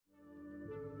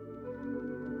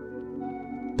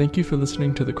Thank you for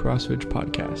listening to the Crossridge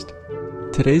Podcast.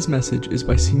 Today's message is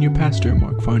by Senior Pastor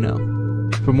Mark Farnell.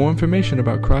 For more information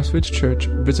about Crossridge Church,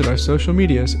 visit our social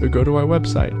medias or go to our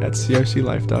website at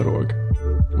crclife.org.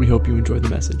 We hope you enjoy the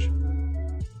message.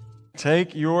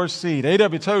 Take your seat.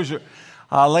 A.W. Tozer,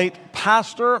 late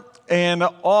pastor and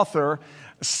author,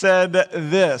 said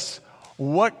this: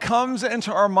 what comes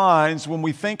into our minds when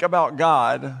we think about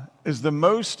God is the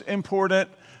most important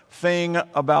thing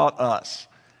about us.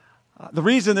 The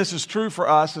reason this is true for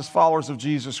us as followers of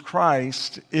Jesus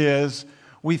Christ is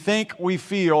we think, we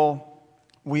feel,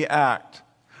 we act.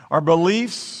 Our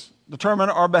beliefs determine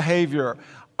our behavior.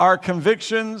 Our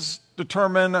convictions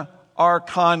determine our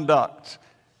conduct.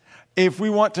 If we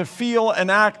want to feel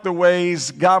and act the ways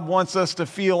God wants us to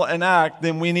feel and act,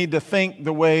 then we need to think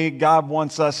the way God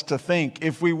wants us to think.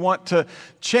 If we want to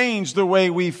change the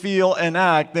way we feel and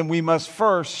act, then we must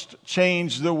first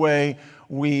change the way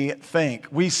we think.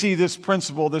 We see this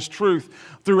principle, this truth,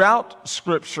 throughout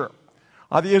Scripture.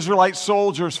 The Israelite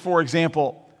soldiers, for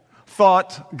example,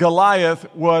 thought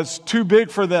Goliath was too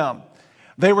big for them.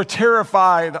 They were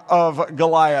terrified of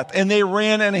Goliath, and they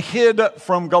ran and hid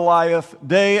from Goliath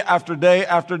day after day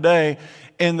after day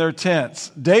in their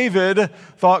tents. David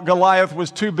thought Goliath was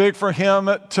too big for him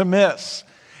to miss.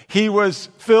 He was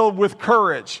filled with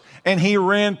courage, and he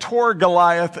ran toward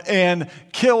Goliath and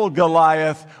killed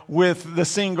Goliath with the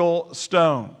single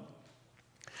stone.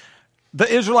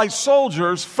 The Israelite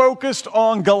soldiers focused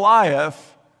on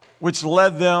Goliath, which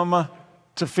led them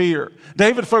to fear.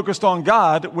 David focused on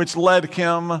God, which led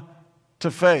him to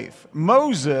faith.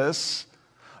 Moses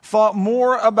thought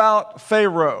more about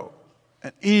Pharaoh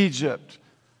and Egypt,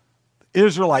 the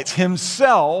Israelites,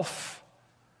 himself,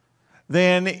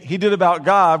 than he did about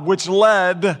God, which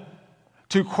led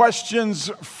to questions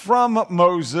from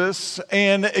Moses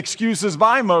and excuses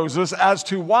by Moses as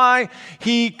to why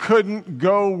he couldn't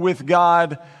go with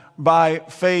God by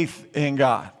faith in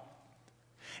God.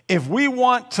 If we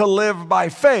want to live by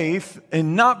faith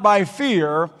and not by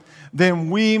fear, then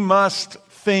we must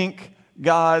think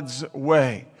God's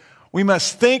way. We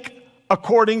must think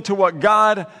according to what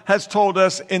God has told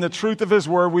us in the truth of His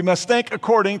Word. We must think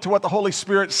according to what the Holy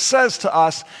Spirit says to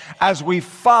us as we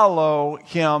follow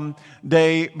Him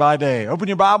day by day. Open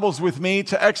your Bibles with me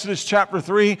to Exodus chapter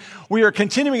 3. We are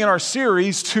continuing in our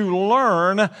series to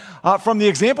learn from the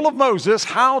example of Moses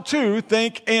how to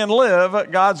think and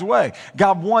live God's way.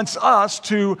 God wants us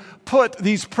to put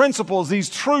these principles, these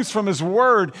truths from His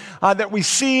Word that we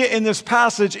see in this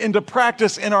passage into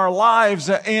practice in our lives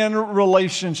and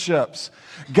relationships.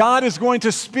 God is going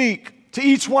to speak to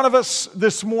each one of us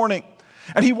this morning,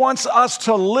 and He wants us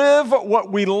to live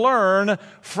what we learn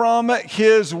from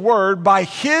His Word by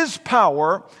His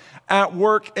power at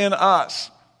work in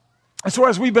us. And so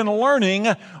as we've been learning,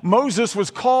 Moses was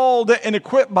called and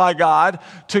equipped by God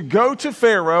to go to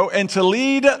Pharaoh and to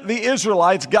lead the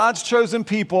Israelites, God's chosen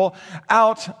people,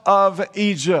 out of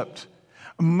Egypt.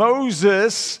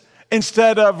 Moses,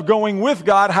 instead of going with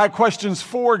God, had questions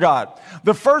for God.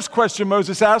 The first question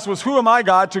Moses asked was, who am I,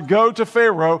 God, to go to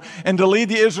Pharaoh and to lead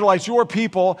the Israelites, your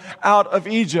people, out of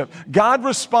Egypt? God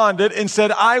responded and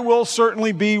said, I will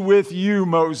certainly be with you,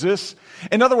 Moses.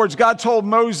 In other words, God told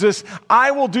Moses,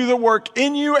 I will do the work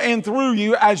in you and through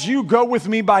you as you go with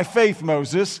me by faith,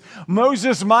 Moses.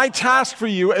 Moses, my task for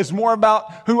you is more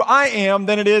about who I am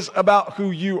than it is about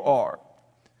who you are.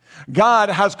 God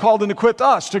has called and equipped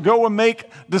us to go and make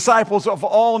disciples of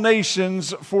all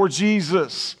nations for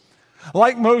Jesus.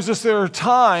 Like Moses, there are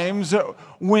times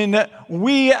when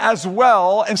we as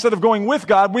well, instead of going with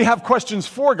God, we have questions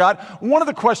for God. One of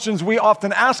the questions we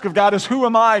often ask of God is, who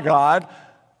am I, God,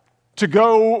 to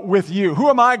go with you? Who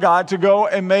am I, God, to go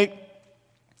and make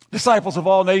disciples of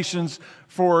all nations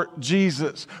for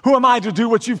Jesus? Who am I to do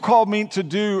what you've called me to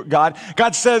do, God?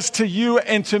 God says to you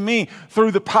and to me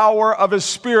through the power of His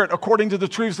Spirit, according to the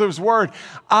truths of His Word,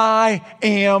 I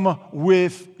am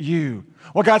with you.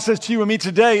 What God says to you and me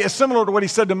today is similar to what He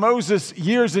said to Moses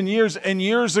years and years and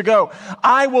years ago.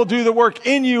 I will do the work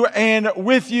in you and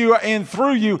with you and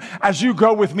through you as you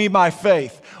go with me by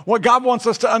faith. What God wants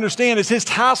us to understand is His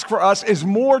task for us is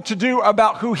more to do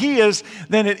about who He is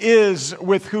than it is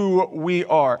with who we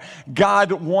are.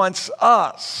 God wants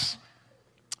us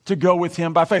to go with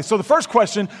Him by faith. So the first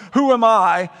question, who am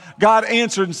I? God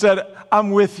answered and said,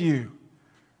 I'm with you.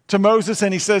 To Moses,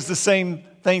 and He says the same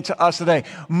thing to us today.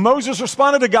 Moses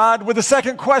responded to God with a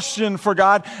second question for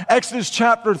God. Exodus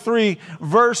chapter 3,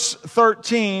 verse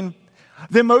 13.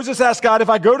 Then Moses asked God, if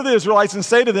I go to the Israelites and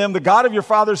say to them, the God of your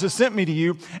fathers has sent me to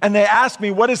you, and they ask me,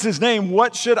 what is His name?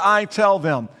 What should I tell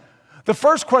them? The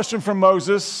first question from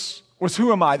Moses was,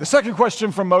 who am I? The second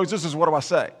question from Moses is, what do I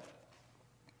say?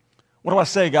 What do I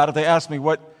say, God, if they ask me,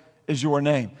 what is your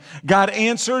name? God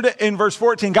answered in verse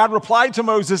 14. God replied to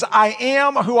Moses, I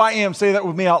am who I am. Say that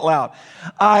with me out loud.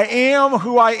 I am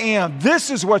who I am. This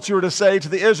is what you are to say to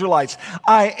the Israelites.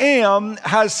 I am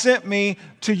has sent me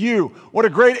to you. What a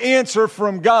great answer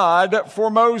from God for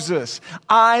Moses.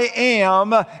 I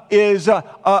am is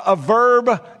a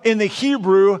verb in the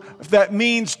Hebrew that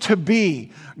means to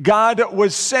be. God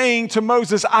was saying to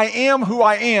Moses, I am who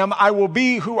I am. I will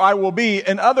be who I will be.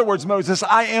 In other words, Moses,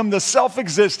 I am the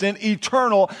self-existent,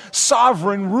 eternal,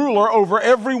 sovereign ruler over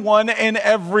everyone and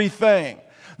everything.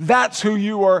 That's who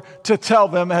you are to tell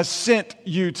them has sent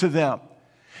you to them.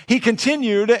 He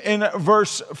continued in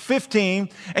verse 15,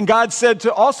 and God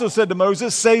also said to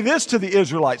Moses, say this to the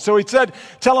Israelites. So he said,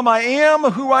 tell them I am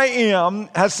who I am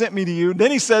has sent me to you.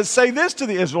 Then he says, say this to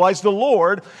the Israelites, the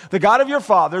Lord, the God of your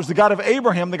fathers, the God of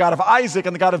Abraham, the God of Isaac,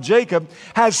 and the God of Jacob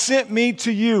has sent me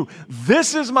to you.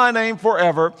 This is my name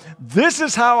forever. This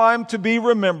is how I'm to be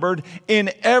remembered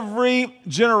in every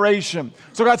generation.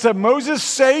 So God said, Moses,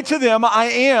 say to them, I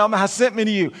am has sent me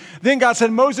to you. Then God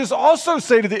said, Moses, also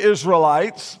say to the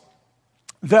Israelites,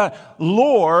 the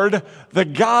Lord, the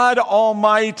God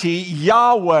Almighty,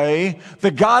 Yahweh, the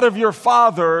God of your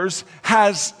fathers,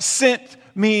 has sent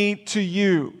me to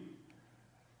you.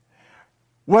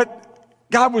 What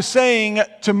God was saying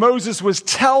to Moses was,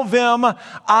 tell them,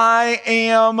 I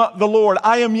am the Lord.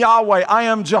 I am Yahweh. I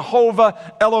am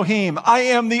Jehovah Elohim. I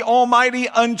am the Almighty,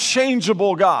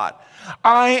 unchangeable God.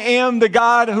 I am the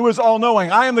God who is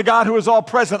all-knowing. I am the God who is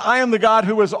all-present. I am the God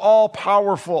who is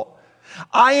all-powerful.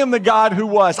 I am the God who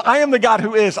was. I am the God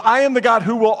who is. I am the God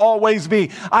who will always be.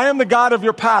 I am the God of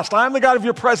your past. I am the God of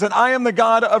your present. I am the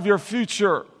God of your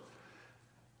future.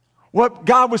 What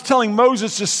God was telling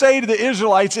Moses to say to the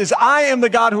Israelites is, I am the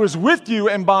God who is with you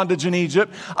in bondage in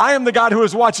Egypt. I am the God who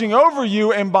is watching over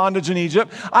you in bondage in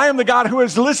Egypt. I am the God who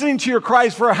is listening to your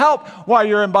cries for help while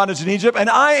you're in bondage in Egypt. And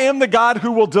I am the God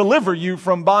who will deliver you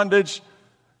from bondage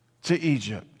to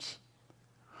Egypt.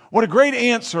 What a great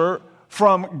answer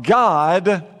from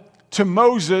God to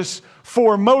Moses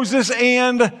for Moses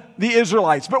and the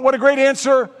Israelites. But what a great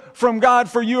answer from God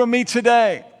for you and me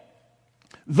today.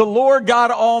 The Lord God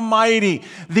Almighty,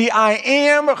 the I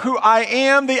am who I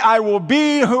am, the I will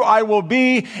be who I will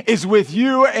be is with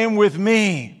you and with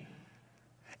me.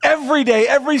 Every day,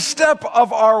 every step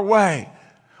of our way.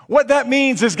 What that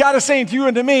means is God is saying to you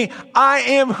and to me, I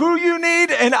am who you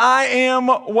need and I am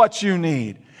what you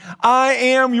need. I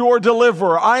am your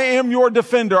deliverer. I am your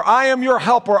defender. I am your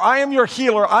helper. I am your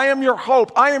healer. I am your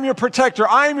hope. I am your protector.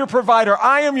 I am your provider.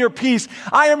 I am your peace.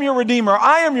 I am your redeemer.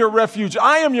 I am your refuge.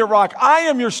 I am your rock. I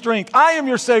am your strength. I am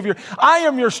your savior. I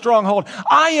am your stronghold.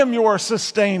 I am your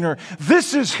sustainer.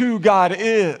 This is who God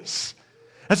is.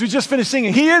 As we just finished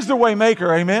singing, He is the way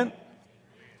maker. Amen.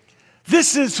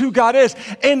 This is who God is.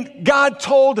 And God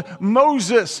told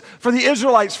Moses, for the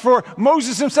Israelites, for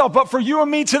Moses himself, but for you and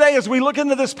me today, as we look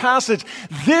into this passage,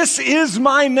 this is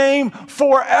my name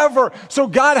forever. So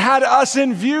God had us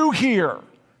in view here.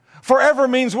 Forever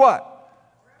means what?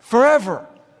 Forever.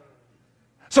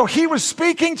 So He was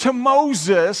speaking to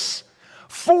Moses,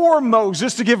 for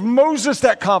Moses, to give Moses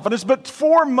that confidence, but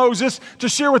for Moses to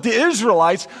share with the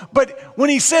Israelites. But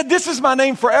when He said, this is my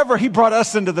name forever, He brought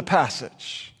us into the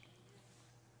passage.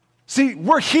 See,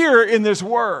 we're here in this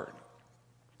word.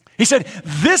 He said,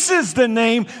 this is the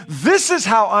name, this is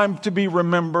how I'm to be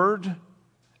remembered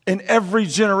in every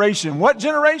generation. What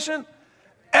generation?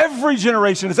 Every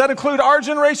generation. Does that include our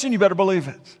generation? You better believe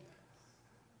it.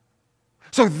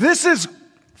 So this is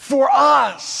for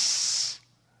us.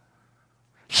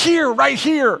 Here, right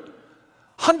here.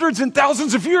 Hundreds and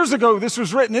thousands of years ago, this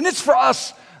was written, and it's for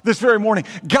us this very morning.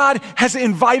 God has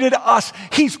invited us.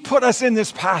 He's put us in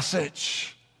this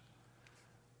passage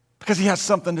because He has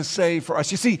something to say for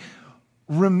us. You see,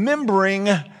 remembering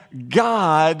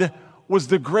God was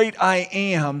the great I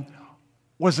am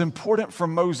was important for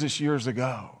Moses years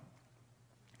ago.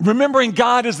 Remembering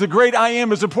God as the great I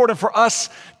am is important for us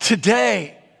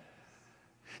today.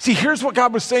 See, here's what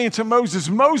God was saying to Moses.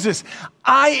 Moses,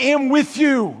 I am with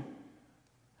you.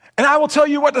 And I will tell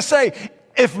you what to say.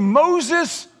 If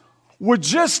Moses would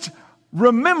just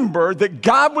remember that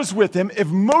God was with him, if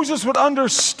Moses would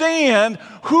understand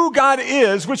who God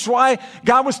is, which is why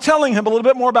God was telling him a little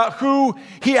bit more about who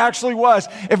He actually was.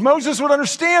 If Moses would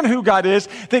understand who God is,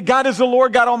 that God is the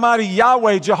Lord God Almighty,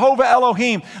 Yahweh, Jehovah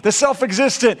Elohim, the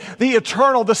self-existent, the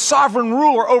eternal, the sovereign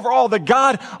ruler over all, the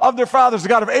God of their fathers, the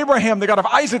God of Abraham, the God of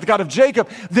Isaac, the God of Jacob,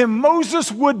 then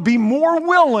Moses would be more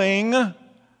willing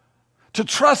to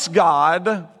trust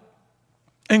God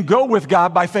and go with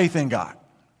God by faith in God.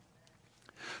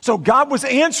 So God was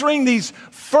answering these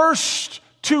first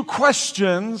two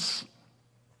questions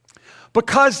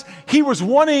because he was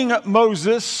wanting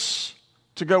Moses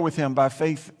to go with him by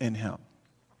faith in him.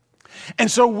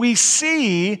 And so we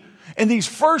see in these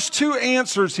first two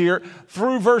answers here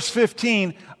through verse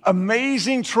 15,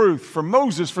 amazing truth for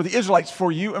Moses, for the Israelites,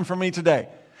 for you and for me today.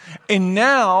 And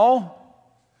now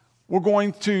we're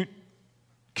going to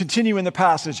continue in the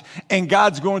passage, and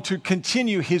God's going to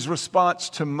continue his response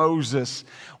to Moses,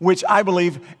 which I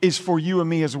believe is for you and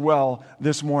me as well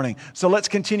this morning. So let's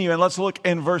continue, and let's look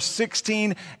in verse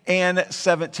 16 and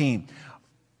 17.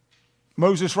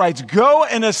 Moses writes, "Go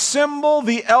and assemble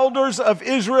the elders of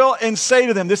Israel and say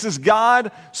to them," this is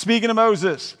God speaking to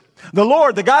Moses, "The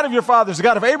Lord, the God of your fathers, the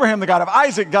God of Abraham, the God of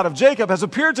Isaac, God of Jacob, has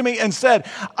appeared to me and said,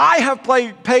 I have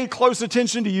paid close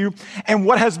attention to you and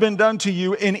what has been done to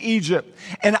you in Egypt.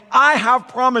 And I have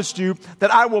promised you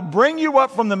that I will bring you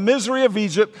up from the misery of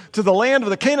Egypt to the land of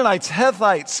the Canaanites,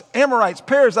 Hittites, Amorites,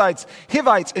 Perizzites,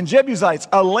 Hivites, and Jebusites,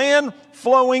 a land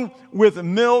flowing with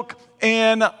milk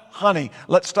and honey."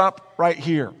 Let's stop right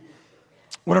here.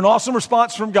 What an awesome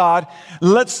response from God.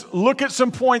 Let's look at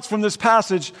some points from this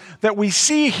passage that we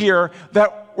see here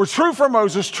that were true for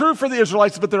Moses, true for the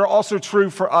Israelites, but they're also true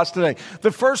for us today.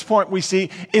 The first point we see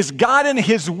is God in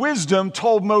his wisdom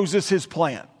told Moses his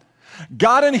plan.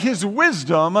 God in his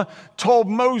wisdom told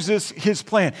Moses his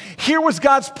plan. Here was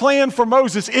God's plan for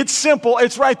Moses. It's simple.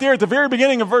 It's right there at the very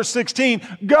beginning of verse 16.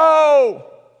 Go.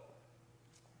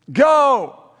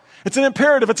 Go. It's an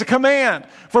imperative. It's a command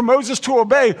for Moses to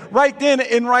obey right then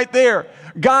and right there.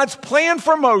 God's plan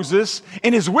for Moses,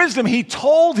 in his wisdom, he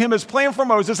told him his plan for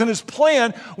Moses, and his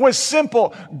plan was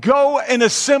simple. Go and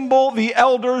assemble the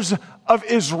elders of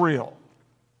Israel.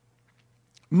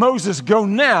 Moses, go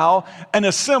now and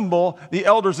assemble the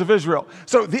elders of Israel.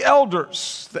 So the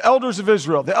elders of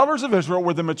Israel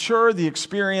were the mature, the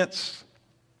experienced,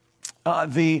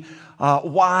 the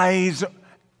wise,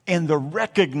 and the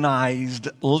recognized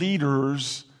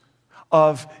leaders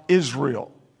of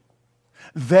Israel.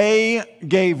 They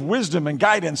gave wisdom and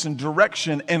guidance and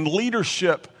direction and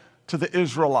leadership to the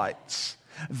Israelites.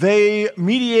 They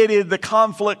mediated the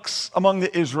conflicts among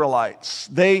the Israelites.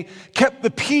 They kept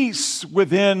the peace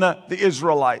within the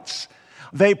Israelites.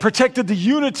 They protected the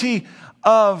unity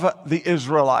of the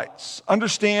Israelites.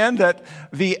 Understand that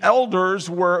the elders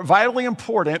were vitally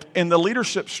important in the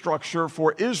leadership structure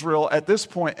for Israel at this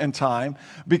point in time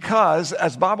because,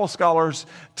 as Bible scholars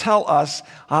tell us,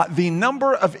 the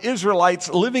number of Israelites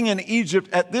living in Egypt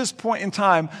at this point in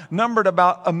time numbered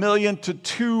about 1 million to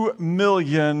 2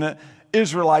 million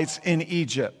Israelites in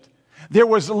Egypt. There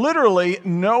was literally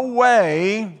no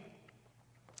way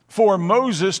for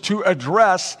Moses to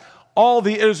address all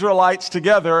the Israelites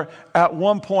together at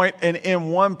one point and in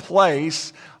one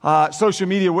place. Social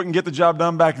media wouldn't get the job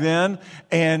done back then.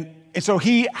 And so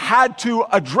he had to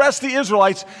address the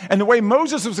Israelites. And the way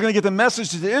Moses was going to get the message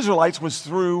to the Israelites was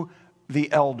through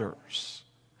the elders.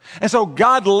 And so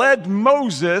God led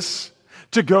Moses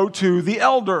to go to the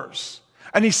elders.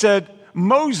 And he said,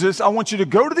 Moses, I want you to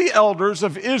go to the elders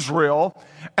of Israel,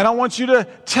 and I want you to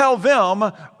tell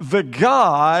them the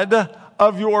God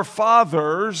of your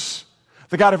fathers,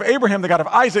 the God of Abraham, the God of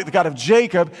Isaac, the God of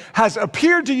Jacob, has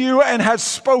appeared to you and has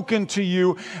spoken to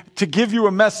you to give you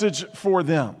a message for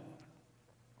them.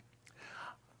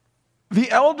 The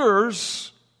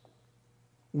elders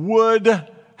would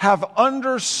have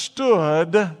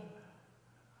understood,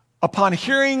 upon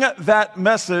hearing that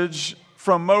message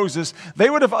from Moses, they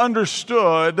would have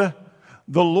understood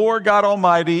the Lord God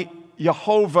Almighty,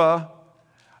 Jehovah,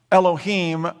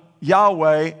 Elohim,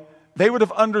 Yahweh. They would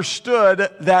have understood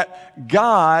that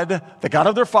God, the God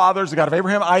of their fathers, the God of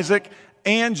Abraham, Isaac,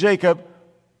 and Jacob,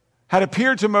 had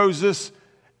appeared to Moses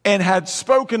and had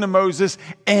spoken to Moses,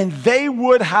 and they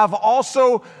would have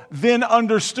also then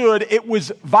understood it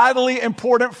was vitally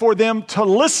important for them to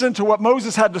listen to what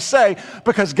Moses had to say,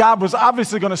 because God was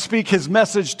obviously going to speak his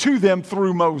message to them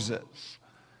through Moses.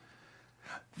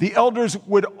 The elders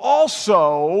would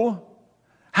also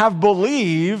have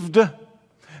believed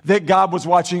that God was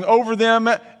watching over them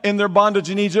in their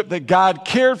bondage in Egypt, that God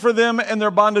cared for them in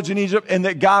their bondage in Egypt, and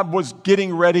that God was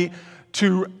getting ready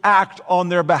to act on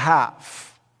their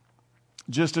behalf,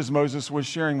 just as Moses was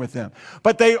sharing with them.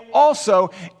 But they also,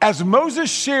 as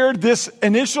Moses shared this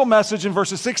initial message in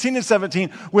verses 16 and 17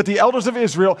 with the elders of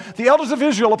Israel,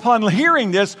 upon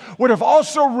hearing this, would have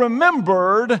also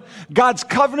remembered God's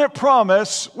covenant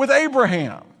promise with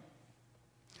Abraham.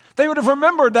 They would have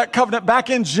remembered that covenant back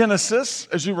in Genesis,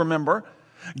 as you remember.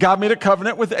 God made a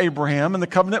covenant with Abraham, and the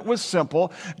covenant was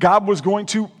simple. God was going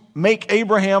to make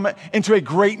Abraham into a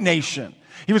great nation.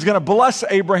 He was going to bless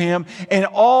Abraham, and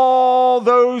all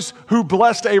those who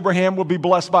blessed Abraham would be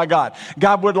blessed by God.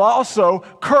 God would also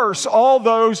curse all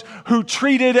those who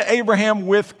treated Abraham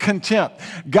with contempt.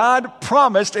 God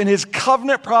promised in his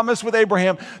covenant promise with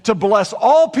Abraham to bless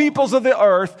all peoples of the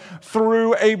earth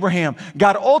through Abraham.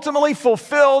 God ultimately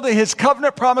fulfilled his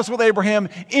covenant promise with Abraham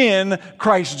in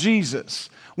Christ Jesus.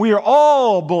 We are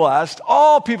all blessed.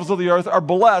 All peoples of the earth are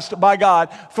blessed by God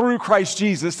through Christ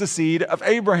Jesus, the seed of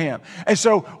Abraham. And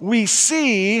so we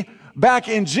see back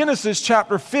in Genesis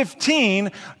chapter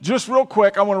 15, just real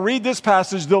quick, I want to read this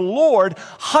passage. The Lord,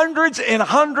 hundreds and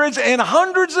hundreds and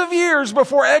hundreds of years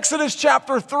before Exodus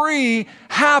chapter 3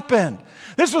 happened.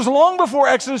 This was long before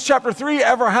Exodus chapter 3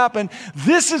 ever happened.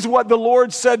 This is what the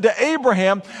Lord said to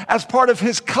Abraham as part of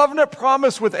his covenant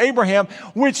promise with Abraham,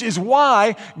 which is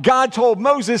why God told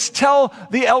Moses, tell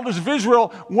the elders of Israel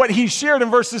what he shared in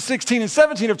verses 16 and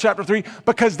 17 of chapter 3,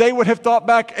 because they would have thought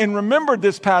back and remembered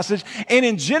this passage. And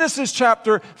in Genesis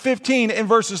chapter 15, in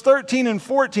verses 13 and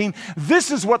 14,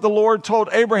 this is what the Lord told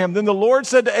Abraham. Then the Lord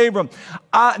said to Abram,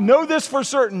 I know this for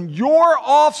certain, your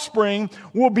offspring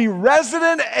will be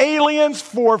resident aliens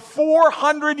for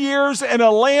 400 years in a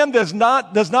land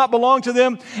that does not belong to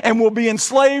them, and will be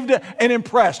enslaved and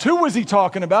oppressed. Who was he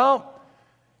talking about?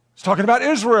 He's talking about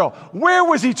Israel. Where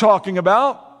was he talking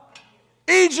about?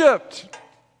 Egypt.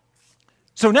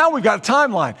 So now we've got a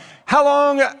timeline. How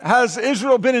long has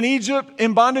Israel been in Egypt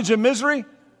in bondage and misery?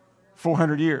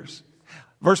 400 years.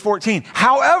 Verse 14,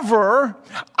 however,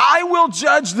 I will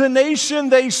judge the nation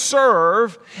they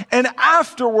serve, and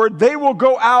afterward they will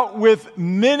go out with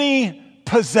many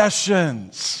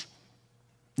possessions.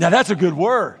 Now that's a good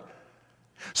word.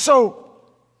 So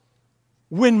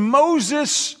when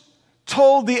Moses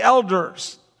told the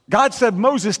elders, God said,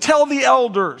 Moses, tell the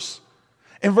elders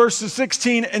in verses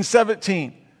 16 and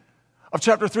 17 of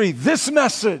chapter 3, this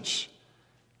message,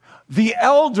 the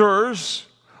elders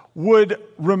would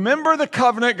remember the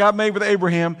covenant God made with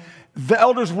Abraham. The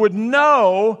elders would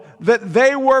know that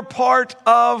they were part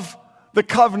of the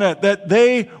covenant, that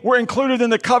they were included in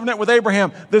the covenant with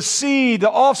Abraham, the seed, the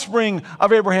offspring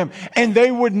of Abraham. And they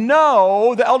would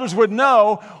know, the elders would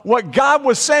know, what God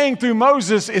was saying through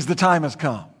Moses is the time has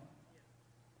come.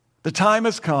 The time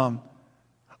has come.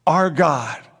 Our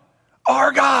God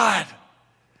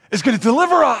is going to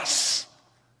deliver us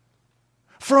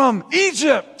from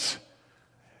Egypt.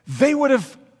 They would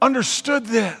have understood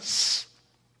this.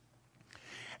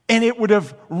 And it would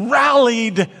have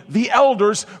rallied the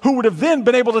elders, who would have then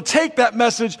been able to take that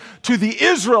message to the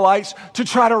Israelites to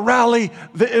try to rally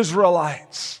the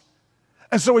Israelites.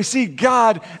 And so we see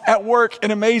God at work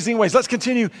in amazing ways. Let's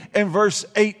continue in verse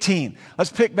 18. Let's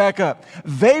pick back up.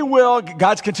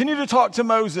 God's continued to talk to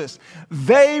Moses.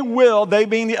 They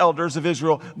being the elders of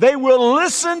Israel, they will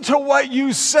listen to what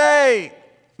you say,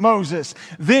 Moses.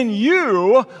 Then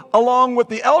you, along with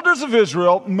the elders of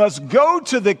Israel, must go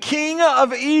to the king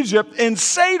of Egypt and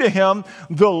say to him,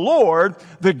 the Lord,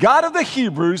 the God of the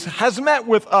Hebrews, has met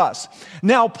with us.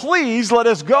 Now please let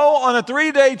us go on a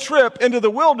 3-day trip into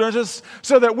the wilderness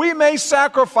so that we may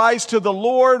sacrifice to the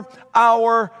Lord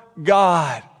our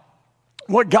God.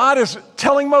 What God is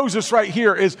telling Moses right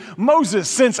here is, Moses,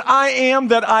 since I am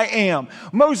that I am.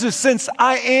 Moses, since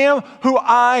I am who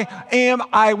I am,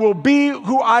 I will be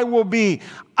who I will be.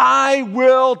 I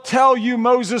will tell you,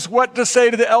 Moses, what to say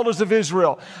to the elders of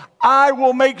Israel. I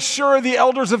will make sure the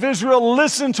elders of Israel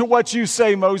listen to what you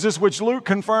say, Moses, which Luke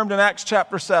confirmed in Acts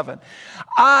chapter 7.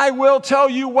 I will tell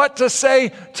you what to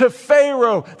say to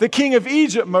Pharaoh, the king of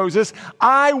Egypt, Moses.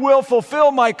 I will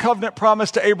fulfill my covenant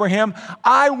promise to Abraham.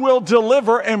 I will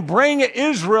deliver and bring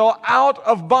Israel out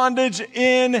of bondage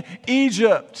in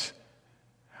Egypt.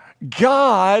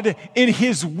 God, in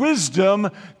his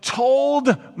wisdom,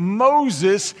 told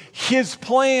Moses his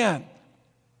plan.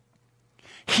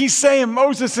 He's saying,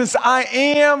 Moses, since I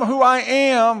am who I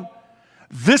am,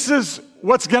 this is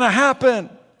what's going to happen.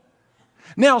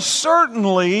 Now,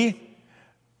 certainly,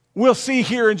 we'll see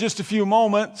here in just a few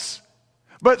moments,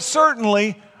 but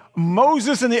certainly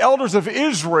Moses and the elders of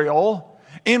Israel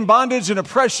in bondage and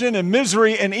oppression and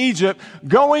misery in Egypt,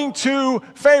 going to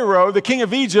Pharaoh, the king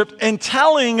of Egypt, and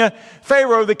telling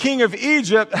Pharaoh, the king of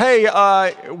Egypt, hey,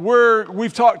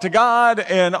 we've talked to God,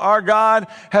 and our God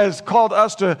has called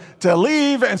us to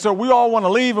leave, and so we all want to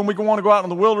leave, and we want to go out in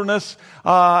the wilderness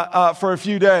for a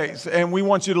few days, and we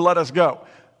want you to let us go.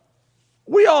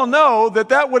 We all know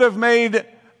that would have made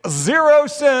 0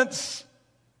 sense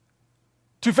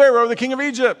to Pharaoh, the king of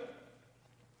Egypt.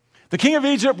 The king of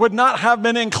Egypt would not have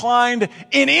been inclined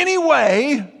in any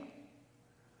way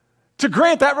to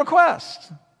grant that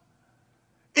request.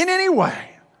 In any way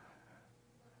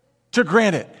to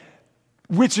grant it.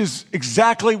 which is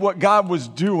exactly what God was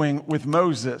doing with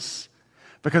Moses,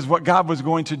 because what God was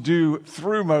going to do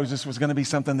through Moses was going to be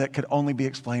something that could only be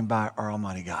explained by our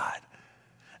Almighty God.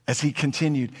 As he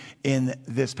continued in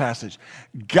this passage,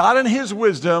 God in his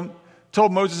wisdom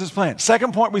told Moses his plan.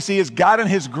 Second point we see is God in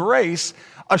his grace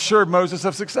assured Moses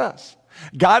of success.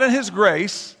 God in his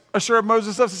grace assured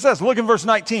Moses of success. Look in verse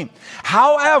 19.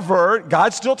 However,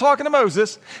 God's still talking to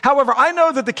Moses. However, I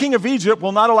know that the king of Egypt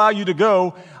will not allow you to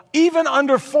go even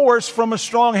under force from a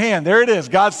strong hand. There it is.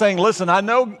 God's saying, listen, I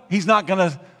know he's not going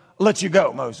to let you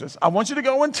go, Moses. I want you to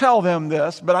go and tell them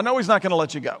this, but I know he's not going to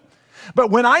let you go.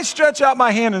 But when I stretch out my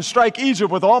hand and strike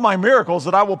Egypt with all my miracles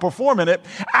that I will perform in it,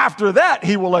 after that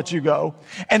he will let you go.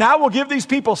 And I will give these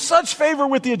people such favor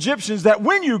with the Egyptians that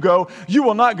when you go, you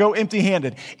will not go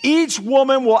empty-handed. Each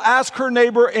woman will ask her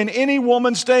neighbor and any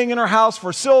woman staying in her house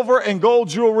for silver and gold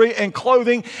jewelry and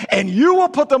clothing, and you will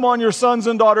put them on your sons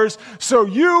and daughters, so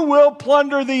you will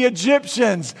plunder the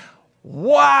Egyptians.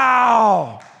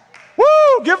 Wow!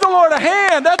 Woo! Give the Lord a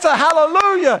hand. That's a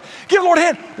hallelujah. Give the Lord a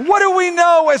hand. What do we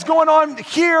know is going on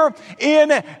here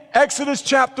in Exodus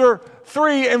chapter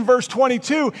 3 and verse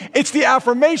 22? It's the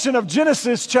affirmation of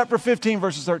Genesis chapter 15,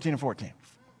 verses 13 and 14.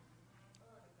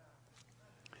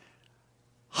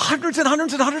 Hundreds and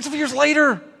hundreds and hundreds of years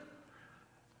later,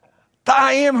 the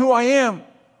I am who I am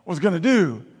was going to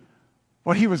do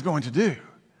what he was going to do.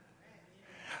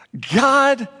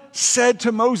 God said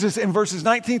to Moses in verses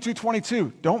 19 through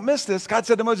 22, don't miss this. God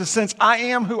said to Moses, since I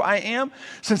am who I am,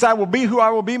 since I will be who I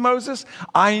will be, Moses,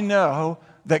 I know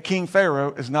that King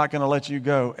Pharaoh is not going to let you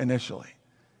go initially.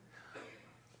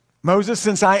 Moses,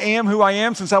 since I am who I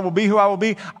am, since I will be who I will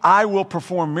be, I will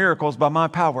perform miracles by my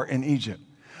power in Egypt.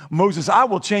 Moses, I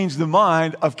will change the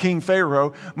mind of King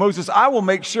Pharaoh. Moses, I will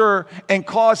make sure and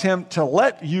cause him to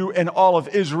let you and all of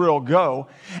Israel go.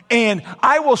 And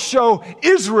I will show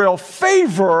Israel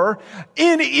favor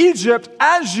in Egypt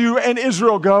as you and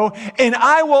Israel go. And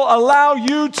I will allow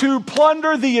you to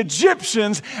plunder the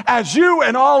Egyptians as you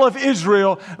and all of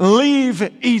Israel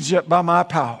leave Egypt by my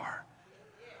power.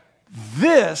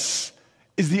 This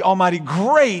is the almighty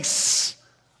grace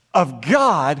of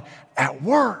God at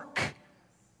work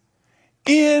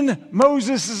in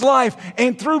Moses' life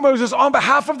and through Moses on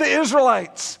behalf of the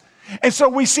Israelites. And so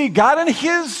we see God in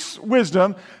his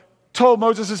wisdom told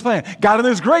Moses his plan. God in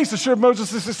his grace assured Moses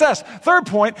his success. Third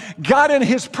point, God in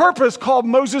his purpose called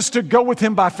Moses to go with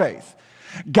him by faith.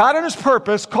 God in his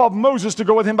purpose called Moses to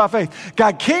go with him by faith.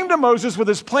 God came to Moses with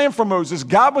his plan for Moses.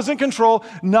 God was in control,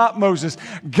 not Moses.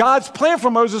 God's plan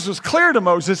for Moses was clear to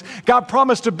Moses. God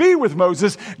promised to be with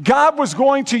Moses. God was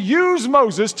going to use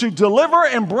Moses to deliver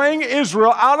and bring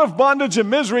Israel out of bondage and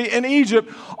misery in Egypt.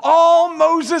 All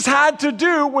Moses had to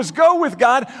do was go with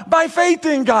God by faith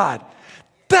in God.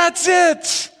 That's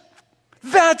it.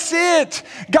 That's it.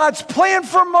 God's plan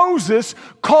for Moses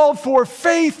called for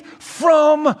faith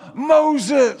from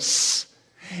Moses.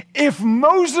 If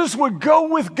Moses would go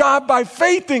with God by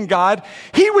faith in God,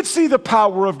 he would see the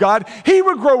power of God. He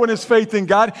would grow in his faith in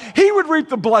God. He would reap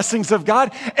the blessings of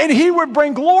God, and he would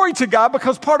bring glory to God,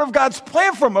 because part of God's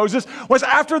plan for Moses was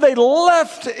after they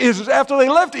left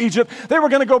Egypt, they were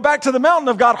going to go back to the mountain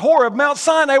of God, Horeb, Mount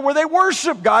Sinai, where they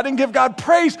worship God and give God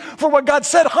praise for what God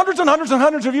said hundreds and hundreds and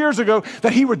hundreds of years ago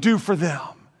that he would do for them.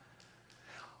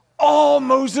 All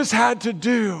Moses had to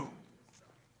do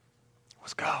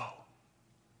was go.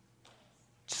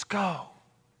 Just go.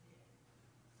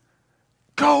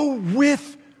 Go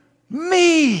with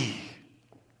me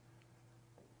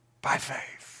by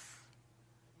faith.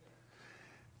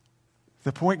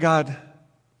 The point God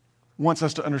wants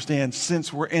us to understand,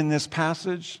 since we're in this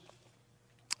passage,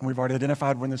 and we've already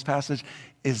identified we're in this passage,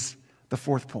 is the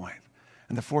fourth point.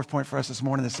 And the fourth point for us this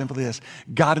morning is simply this: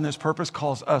 God in his purpose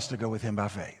calls us to go with him by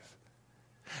faith.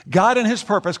 God in his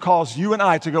purpose calls you and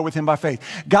I to go with him by faith.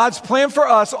 God's plan for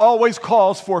us always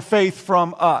calls for faith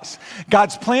from us.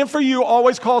 God's plan for you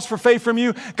always calls for faith from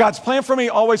you. God's plan for me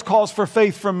always calls for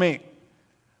faith from me.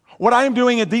 What I am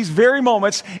doing at these very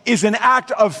moments is an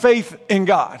act of faith in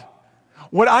God.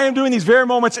 What I am doing these very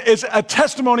moments is a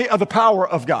testimony of the power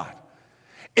of God.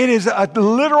 It is a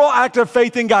literal act of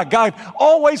faith in God. God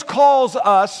always calls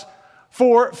us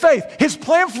for faith. His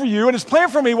plan for you and his plan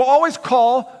for me will always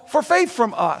call for faith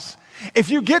from us. If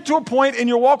you get to a point in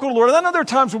your walk with the Lord, and I know there are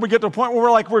times when we get to a point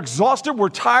where we're exhausted, we're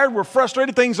tired, we're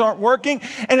frustrated, things aren't working,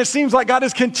 and it seems like God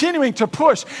is continuing to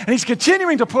push, and He's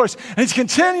continuing to push, and He's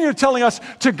continuing telling us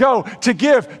to go, to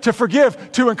give, to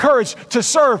forgive, to encourage, to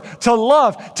serve, to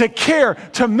love, to care,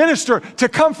 to minister, to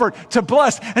comfort, to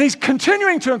bless, and He's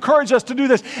continuing to encourage us to do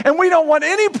this, and we don't want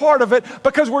any part of it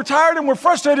because we're tired and we're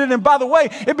frustrated, and by the way,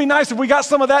 it'd be nice if we got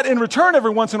some of that in return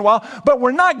every once in a while, but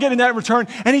we're not getting that in return,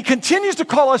 and He continues to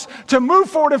call us to move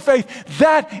forward in faith.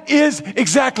 That is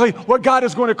exactly what God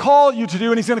is going to call you to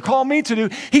do, and He's going to call me to do.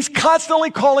 He's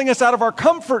constantly calling us out of our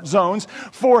comfort zones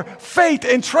for faith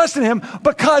and trust in Him,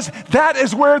 because that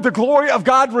is where the glory of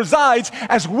God resides.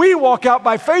 As we walk out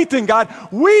by faith in God,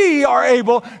 we are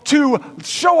able to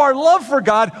show our love for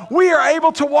God. We are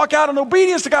able to walk out in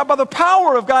obedience to God by the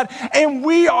power of God, and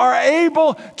we are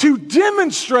able to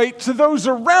demonstrate to those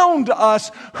around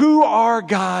us who our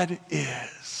God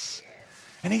is.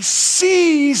 And He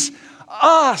sees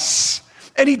us,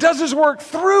 and He does His work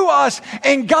through us,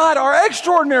 and God, our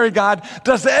extraordinary God,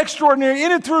 does the extraordinary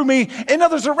in and through me, and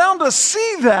others around us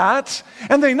see that,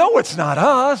 and they know it's not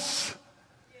us,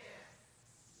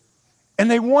 and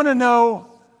they want to know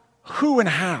who and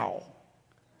how,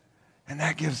 and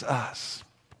that gives us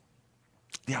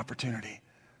the opportunity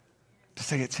to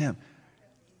say it's Him.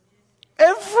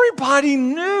 Everybody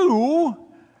knew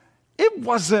it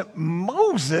wasn't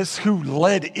Moses who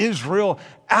led Israel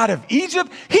out of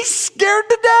Egypt. He's scared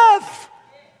to death.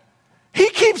 He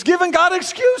keeps giving God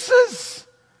excuses.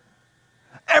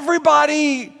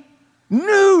 Everybody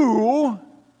knew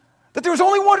that there was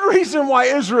only one reason why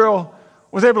Israel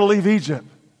was able to leave Egypt.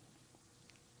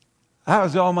 That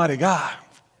was the Almighty God.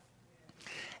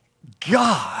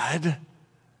 God,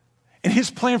 in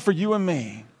His plan for you and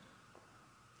me,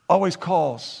 always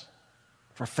calls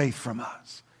for faith from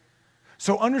us.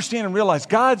 So understand and realize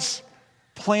God's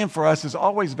plan for us is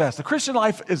always best. The Christian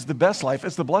life is the best life,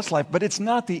 it's the blessed life, but it's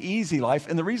not the easy life.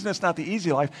 And the reason it's not the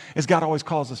easy life is God always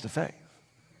calls us to faith.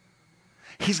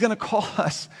 He's going to call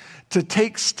us to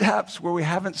take steps where we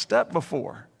haven't stepped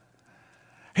before.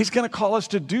 He's going to call us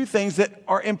to do things that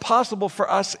are impossible for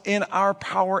us in our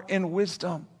power and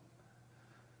wisdom.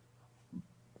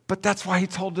 But that's why He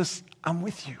told us, I'm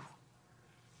with you.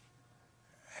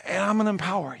 And I'm going to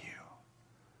empower you.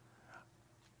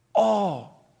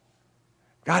 All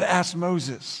God asked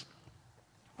Moses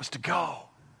was to go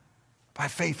by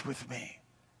faith with me.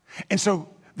 And so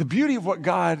the beauty of what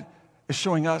God is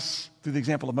showing us through the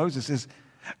example of Moses is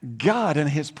God and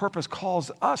His purpose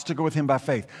calls us to go with Him by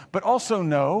faith. But also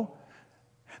know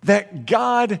that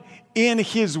God in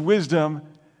His wisdom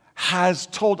has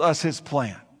told us His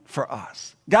plan for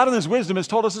us. God in His wisdom has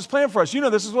told us His plan for us. You know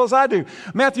this as well as I do.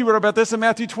 Matthew wrote about this in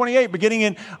Matthew 28, beginning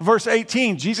in verse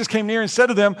 18. Jesus came near and said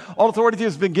to them, all authority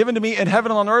has been given to me in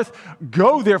heaven and on earth.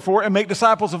 Go therefore and make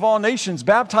disciples of all nations,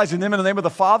 baptizing them in the name of the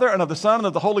Father and of the Son and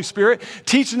of the Holy Spirit,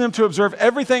 teaching them to observe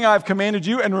everything I have commanded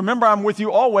you. And remember, I'm with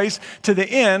you always to the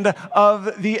end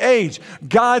of the age.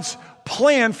 God's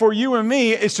plan for you and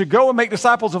me is to go and make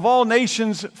disciples of all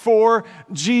nations for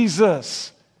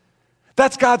Jesus.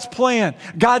 That's God's plan.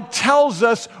 God tells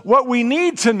us what we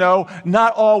need to know,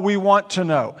 not all we want to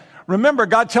know. Remember,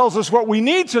 God tells us what we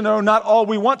need to know, not all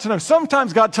we want to know.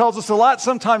 Sometimes God tells us a lot,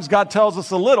 sometimes God tells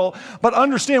us a little, but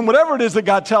understand whatever it is that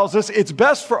God tells us, it's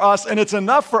best for us and it's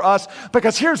enough for us,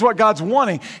 because here's what God's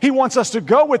wanting. He wants us to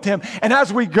go with Him, and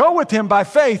as we go with Him by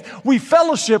faith, we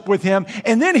fellowship with Him,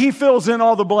 and then He fills in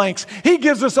all the blanks. He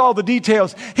gives us all the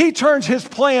details. He turns His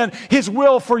plan, His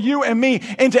will for you and me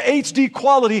into HD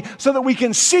quality so that we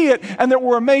can see it and that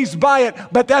we're amazed by it,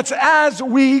 but that's as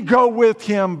we go with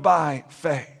Him by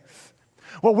faith.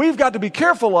 What we've got to be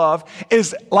careful of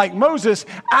is, like Moses,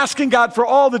 asking God for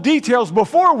all the details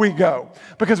before we go.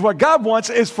 Because what God wants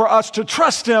is for us to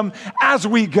trust Him as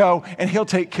we go, and He'll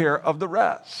take care of the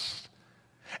rest.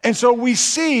 And so we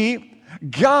see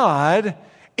God,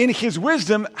 in His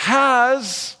wisdom,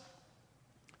 has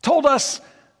told us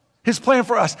His plan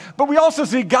for us. But we also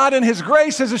see God in His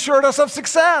grace has assured us of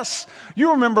success.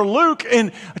 You remember Luke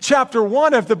in chapter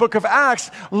 1 of the book of Acts.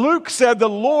 Luke said, the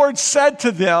Lord said to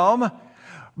them,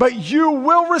 but you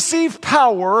will receive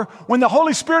power when the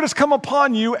Holy Spirit has come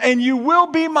upon you, and you will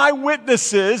be my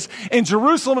witnesses in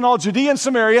Jerusalem and all Judea and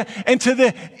Samaria and to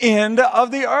the end of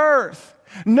the earth.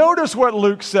 Notice what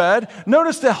Luke said.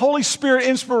 Notice the Holy Spirit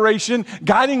inspiration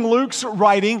guiding Luke's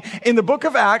writing. In the book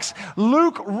of Acts,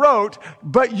 Luke wrote,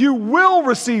 but you will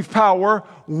receive power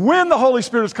when the Holy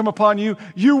Spirit has come upon you.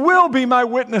 You will be my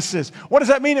witnesses. What does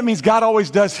that mean? It means God always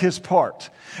does His part.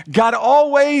 God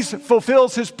always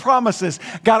fulfills his promises.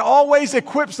 God always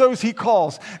equips those he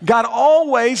calls. God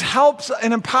always helps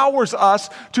and empowers us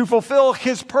to fulfill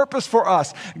his purpose for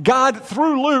us. God,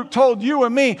 through Luke, told you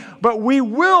and me, but we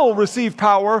will receive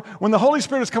power when the Holy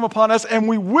Spirit has come upon us, and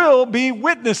we will be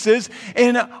witnesses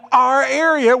in our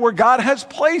area where God has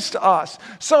placed us.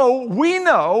 So we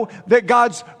know that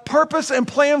God's purpose and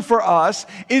plan for us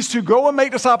is to go and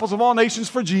make disciples of all nations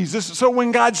for Jesus. So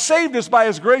when God saved us by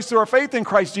his grace through our faith in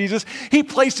Christ Jesus, he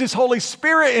placed his Holy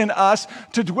Spirit in us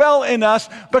to dwell in us,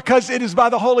 because it is by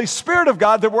the Holy Spirit of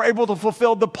God that we're able to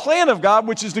fulfill the plan of God,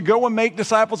 which is to go and make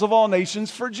disciples of all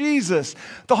nations for Jesus.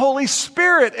 The Holy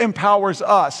Spirit empowers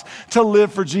us to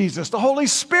live for Jesus. The Holy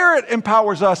Spirit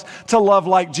empowers us to love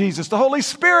like Jesus. The Holy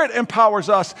Spirit empowers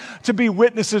us to be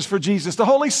witnesses for Jesus. The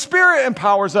Holy Spirit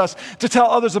empowers us to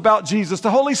tell others about Jesus.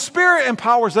 The Holy Spirit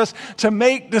empowers us to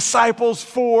make disciples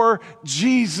for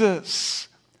Jesus.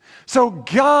 So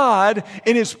God,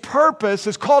 in his purpose,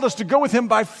 has called us to go with him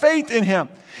by faith in him.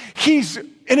 He's,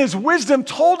 in his wisdom,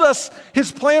 told us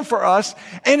his plan for us,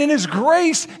 and in his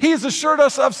grace, he has assured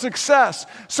us of success.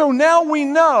 So now we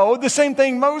know the same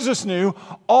thing Moses knew.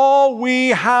 All we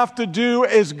have to do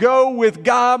is go with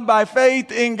God by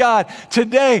faith in God.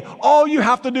 Today, all you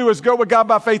have to do is go with God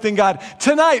by faith in God.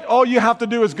 Tonight, all you have to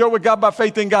do is go with God by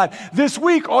faith in God. This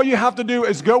week, all you have to do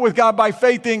is go with God by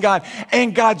faith in God.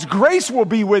 And God's grace will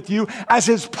be with you as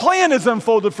his plan is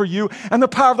unfolded for you, and the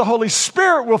power of the Holy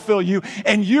Spirit will fill you,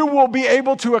 and you will be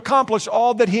able to accomplish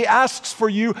all that he asks for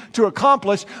you to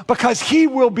accomplish, because he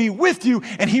will be with you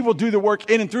and he will do the work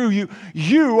in and through you.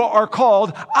 You are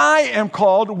called, I am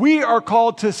called, we are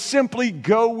called to simply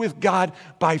go with God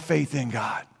by faith in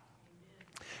God.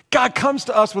 God comes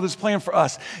to us with his plan for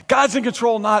us. God's in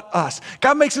control, not us.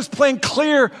 God makes his plan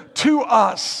clear to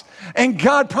us. And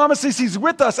God promises he's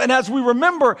with us. And as we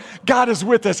remember God is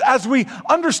with us, as we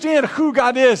understand who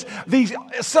God is, the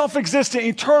self-existent,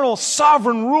 eternal,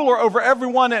 sovereign ruler over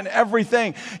everyone and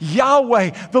everything,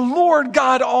 Yahweh, the Lord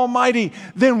God Almighty,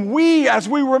 then we, as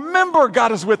we remember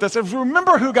God is with us, as we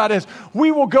remember who God is,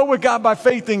 we will go with God by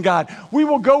faith in God. We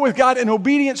will go with God in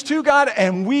obedience to God,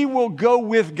 and we will go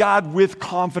with God with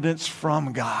confidence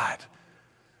from God.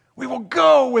 We will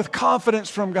go with confidence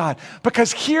from God,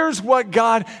 because here's what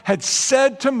God had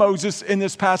said to Moses in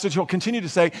this passage. He'll continue to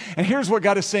say, and here's what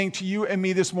God is saying to you and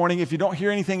me this morning. If you don't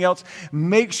hear anything else,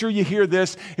 make sure you hear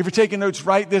this. If you're taking notes,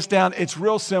 write this down. It's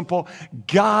real simple.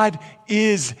 God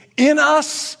is in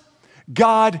us,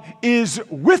 God is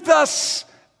with us,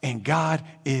 and God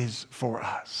is for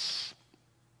us.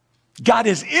 God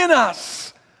is in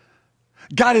us,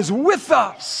 God is with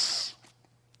us,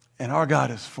 and our God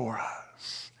is for us.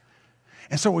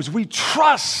 And so as we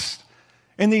trust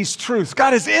in these truths,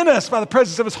 God is in us by the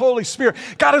presence of his Holy Spirit.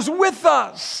 God is with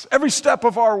us every step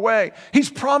of our way. He's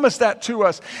promised that to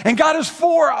us. And God is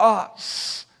for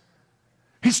us.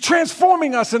 He's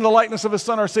transforming us in the likeness of his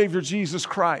Son, our Savior, Jesus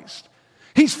Christ.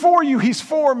 He's for you. He's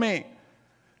for me.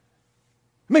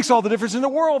 It makes all the difference in the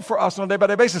world for us on a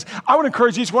day-by-day basis. I would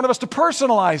encourage each one of us to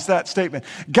personalize that statement.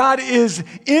 God is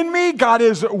in me, God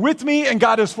is with me, and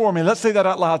God is for me. Let's say that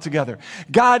out loud together.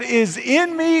 God is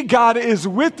in me, God is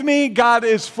with me, God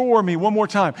is for me. One more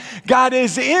time. God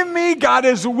is in me, God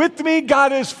is with me,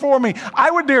 God is for me. I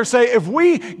would dare say, if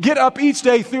we get up each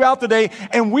day throughout the day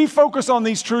and we focus on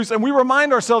these truths and we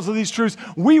remind ourselves of these truths,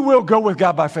 we will go with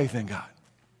God by faith in God.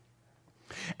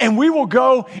 And we will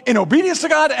go in obedience to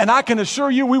God, and I can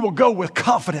assure you we will go with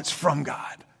confidence from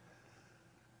God.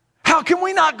 How can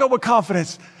we not go with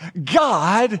confidence?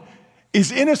 God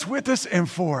is in us, with us, and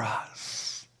for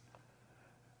us.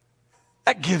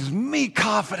 That gives me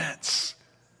confidence.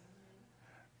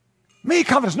 Me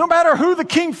confidence. No matter who the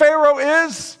King Pharaoh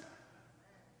is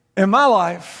in my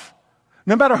life,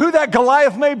 no matter who that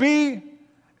Goliath may be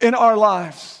in our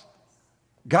lives,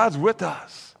 God's with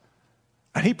us.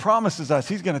 And he promises us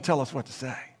he's going to tell us what to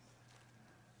say.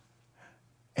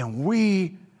 And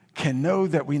we can know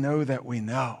that we know that we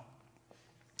know,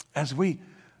 as we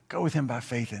go with him by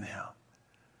faith in him,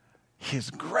 his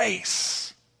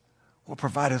grace will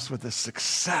provide us with the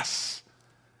success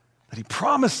that he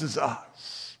promises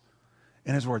us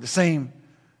in his word. The same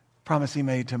promise he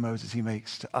made to Moses, he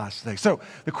makes to us today. So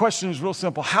the question is real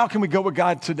simple. How can we go with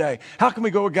God today? How can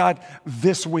we go with God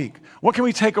this week? What can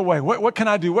we take away? What can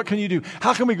I do? What can you do?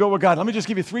 How can we go with God? Let me just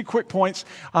give you 3 quick points,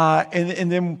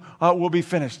 and then we'll be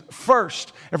finished.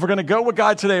 First, if we're going to go with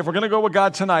God today, if we're going to go with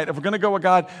God tonight, if we're going to go with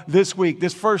God this week,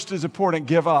 this first is important.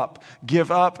 Give up.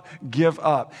 Give up. Give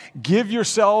up. Give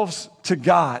yourselves to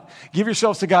God. Give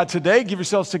yourselves to God today. Give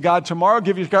yourselves to God tomorrow.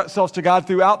 Give yourselves to God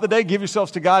throughout the day. Give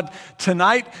yourselves to God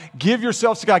tonight. Give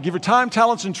yourselves to God. Give your time,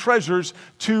 talents, and treasures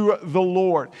to the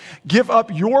Lord. Give up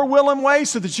your will and way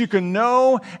so that you can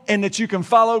know and that you can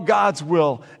follow God's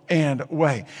will and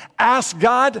way. Ask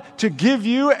God to give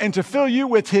you and to fill you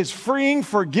with His freeing,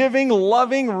 forgiving,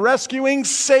 loving, rescuing,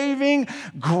 saving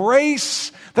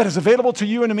grace that is available to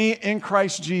you and to me in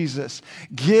Christ Jesus.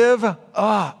 Give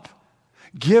up.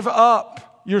 Give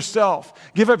up yourself.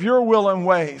 Give up your will and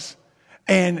ways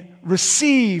and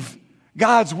receive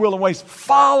God's will and ways.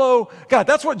 Follow God.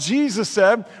 That's what Jesus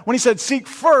said when He said, seek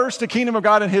first the kingdom of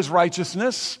God and His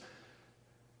righteousness.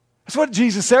 That's what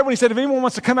Jesus said when He said, if anyone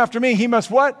wants to come after me, he must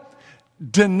what?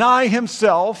 Deny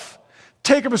himself,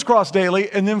 take up his cross daily,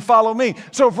 and then follow me.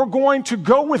 So if we're going to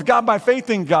go with God by faith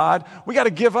in God, we got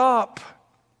to give up.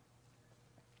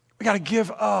 We got to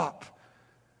give up.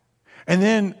 And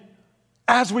then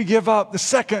as we give up, the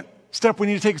second step we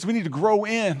need to take is we need to grow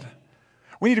in.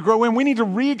 We need to grow in. We need to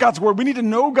read God's word. We need to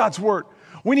know God's word.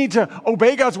 We need to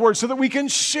obey God's word so that we can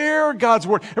share God's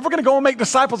word. If we're going to go and make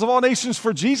disciples of all nations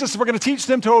for Jesus, if we're going to teach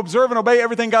them to observe and obey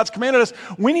everything God's commanded us,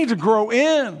 we need to grow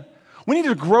in. We need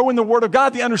to grow in the word of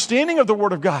God, the understanding of the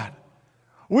word of God.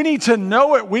 We need to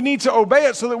know it. We need to obey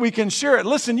it so that we can share it.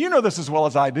 Listen, you know this as well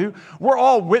as I do. We're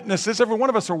all witnesses. Every one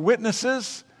of us are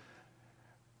witnesses.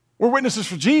 We're witnesses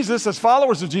for Jesus as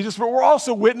followers of Jesus, but we're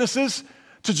also witnesses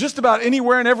to just about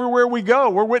anywhere and everywhere we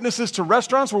go. We're witnesses to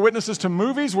restaurants, we're witnesses to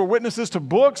movies, we're witnesses to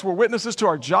books, we're witnesses to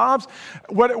our jobs.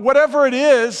 Whatever it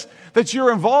is that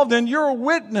you're involved in, you're a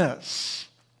witness.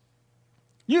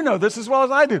 You know this as well as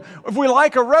I do. If we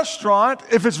like a restaurant,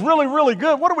 if it's really, really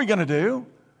good, what are we going to do?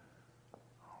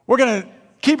 We're going to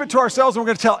keep it to ourselves and we're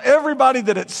going to tell everybody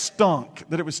that it stunk,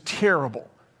 that it was terrible,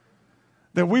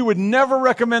 that we would never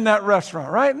recommend that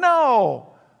restaurant, right?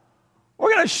 No.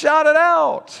 We're going to shout it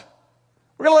out.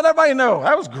 We're going to let everybody know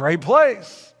that was a great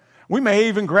place. We may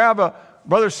even grab a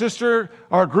brother, sister,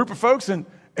 or a group of folks and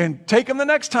take them the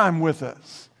next time with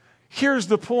us. Here's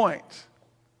the point.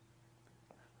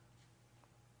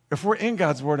 If we're in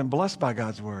God's word and blessed by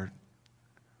God's word,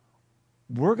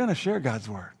 we're going to share God's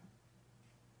word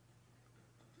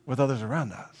with others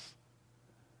around us.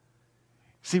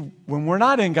 See, when we're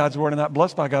not in God's word and not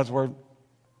blessed by God's word,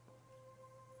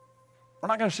 we're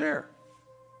not going to share.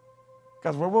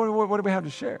 Guys, what do we have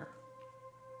to share?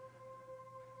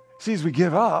 See, as we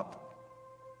give up,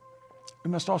 we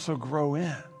must also grow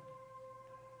in.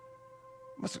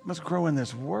 Must grow in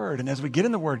this word. And as we get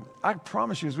in the word, I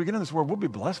promise you, as we get in this word, we'll be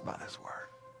blessed by this word.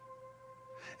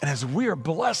 And as we are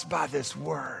blessed by this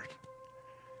word,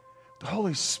 the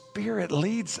Holy Spirit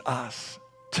leads us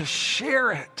to share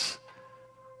it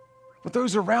with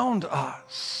those around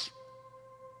us.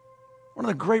 One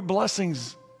of the great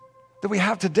blessings that we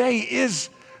have today is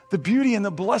the beauty and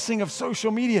the blessing of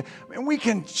social media. And we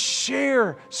can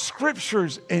share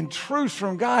scriptures and truths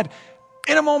from God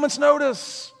in a moment's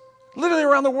notice, literally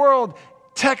around the world,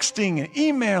 texting and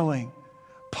emailing,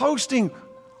 posting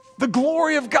the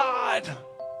glory of God,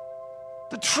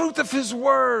 the truth of His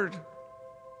word.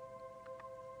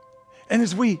 And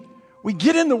as we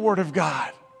get in the word of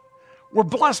God, we're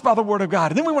blessed by the word of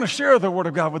God. And then we want to share the word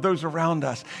of God with those around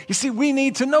us. You see, we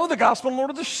need to know the gospel in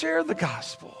order to share the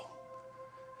gospel.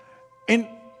 And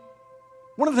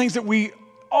one of the things that we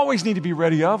always need to be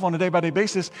ready of on a day-by-day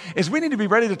basis is we need to be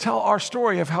ready to tell our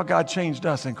story of how God changed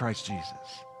us in Christ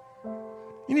Jesus.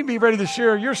 You need to be ready to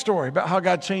share your story about how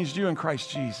God changed you in Christ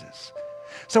Jesus.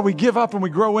 So we give up and we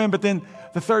grow in, but then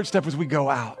the third step is we go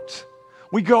out.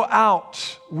 We go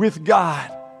out with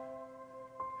God.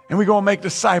 And we go and make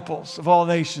disciples of all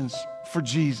nations for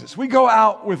Jesus. We go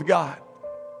out with God.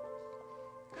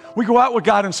 We go out with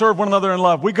God and serve one another in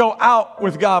love. We go out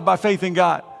with God by faith in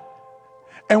God.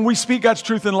 And we speak God's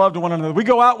truth and love to one another. We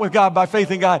go out with God by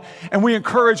faith in God, and we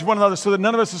encourage one another so that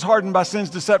none of us is hardened by sin's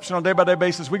deception on a day-by-day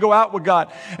basis. We go out with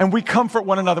God, and we comfort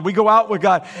one another. We go out with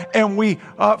God, and we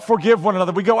forgive one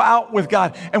another. We go out with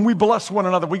God, and we bless one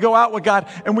another. We go out with God,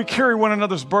 and we carry one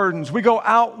another's burdens. We go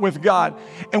out with God,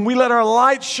 and we let our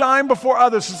light shine before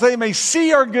others so they may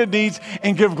see our good deeds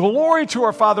and give glory to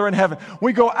our Father in heaven.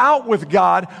 We go out with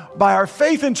God by our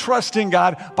faith and trust in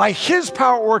God, by His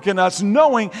power at work in us,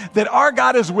 knowing that our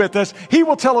God is with us. He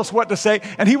will tell us what to say,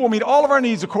 and He will meet all of our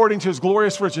needs according to His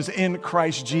glorious riches in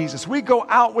Christ Jesus. We go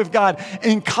out with God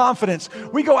in confidence.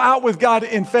 We go out with God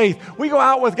in faith. We go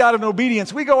out with God in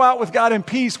obedience. We go out with God in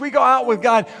peace. We go out with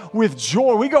God with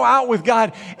joy. We go out with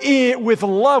God with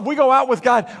love. We go out with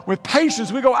God with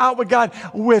patience. We go out with God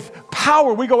with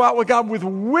power. We go out with God with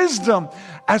wisdom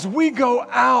as we go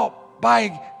out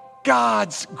by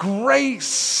God's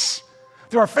grace.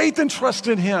 Through our faith and trust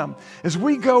in Him, as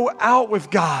we go out with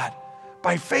God,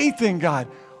 by faith in God,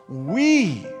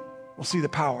 we will see the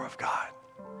power of God.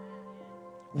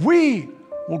 We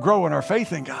will grow in our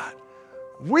faith in God.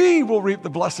 We will reap the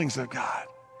blessings of God.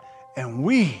 And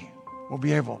we will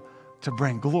be able to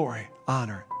bring glory,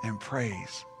 honor, and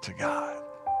praise to God.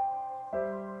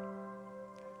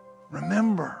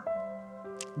 Remember,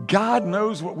 God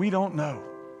knows what we don't know.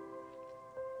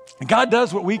 And God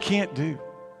does what we can't do.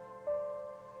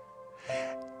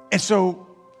 And so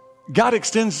God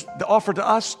extends the offer to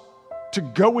us to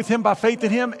go with him by faith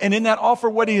in him. And in that offer,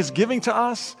 what he is giving to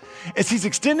us is he's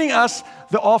extending us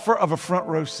the offer of a front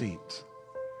row seat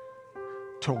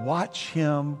to watch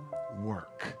him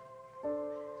work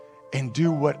and do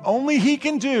what only he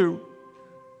can do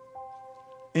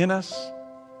in us,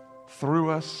 through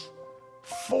us,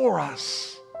 for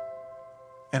us,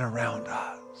 and around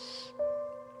us.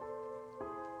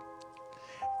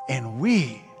 And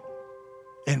we,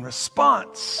 in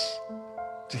response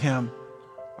to him,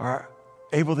 are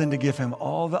able then to give him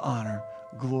all the honor,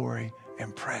 glory,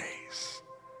 and praise.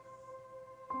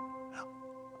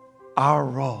 Our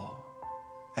role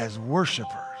as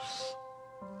worshipers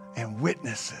and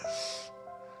witnesses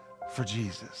for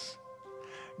Jesus.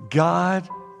 God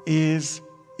is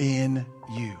in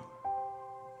you.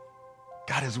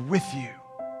 God is with you.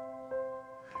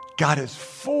 God is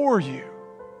for you.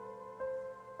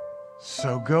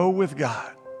 So go with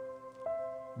God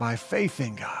by faith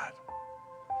in God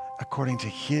according to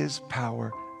his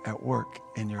power at work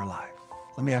in your life.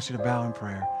 Let me ask you to bow in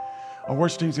prayer. Our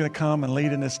worship team is going to come and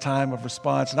lead in this time of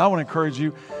response. And I want to encourage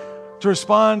you to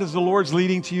respond as the Lord's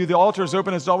leading to you. The altar is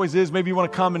open as it always is. Maybe you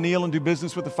want to come and kneel and do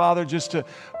business with the Father, just to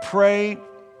pray.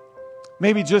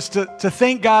 Maybe just to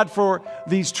thank God for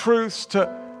these truths, to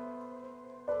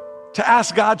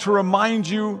ask God to remind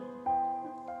you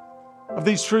of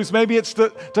these truths. Maybe it's to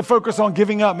focus on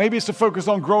giving up. Maybe it's to focus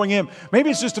on growing in. Maybe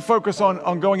it's just to focus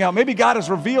on going out. Maybe God has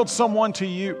revealed someone to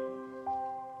you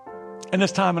in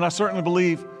this time. And I certainly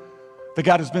believe that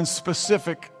God has been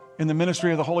specific in the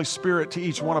ministry of the Holy Spirit to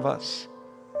each one of us.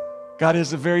 God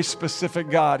is a very specific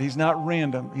God. He's not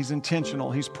random. He's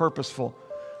intentional. He's purposeful.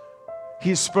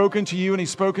 He's spoken to you and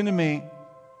he's spoken to me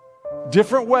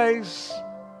different ways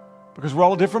because we're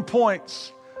all at different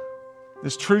points.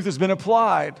 This truth has been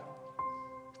applied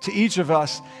to each of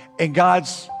us, and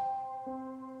God's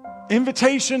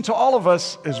invitation to all of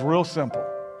us is real simple.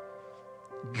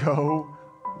 Go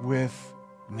with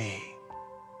me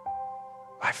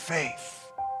by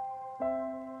faith.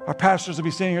 Our pastors will be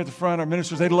standing here at the front. Our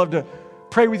ministers, they'd love to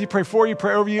pray with you, pray for you,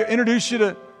 pray over you, introduce you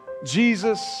to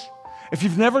Jesus. If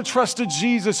you've never trusted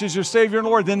Jesus as your Savior and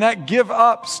Lord, then that give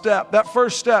up step, that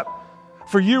first step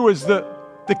for you is the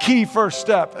key first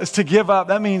step, is to give up.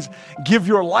 That means give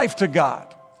your life to God.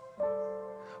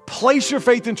 Place your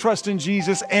faith and trust in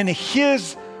Jesus and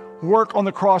his work on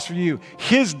the cross for you,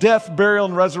 his death, burial,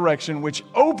 and resurrection, which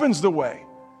opens the way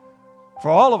for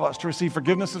all of us to receive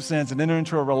forgiveness of sins and enter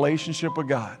into a relationship with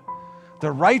God.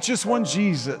 The righteous one,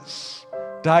 Jesus,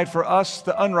 died for us,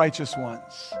 the unrighteous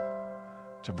ones,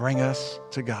 to bring us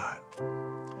to God.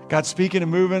 God's speaking and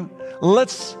moving.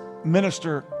 Let's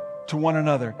minister to one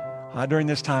another during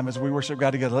this time as we worship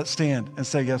God together. Let's stand and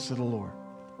say yes to the Lord.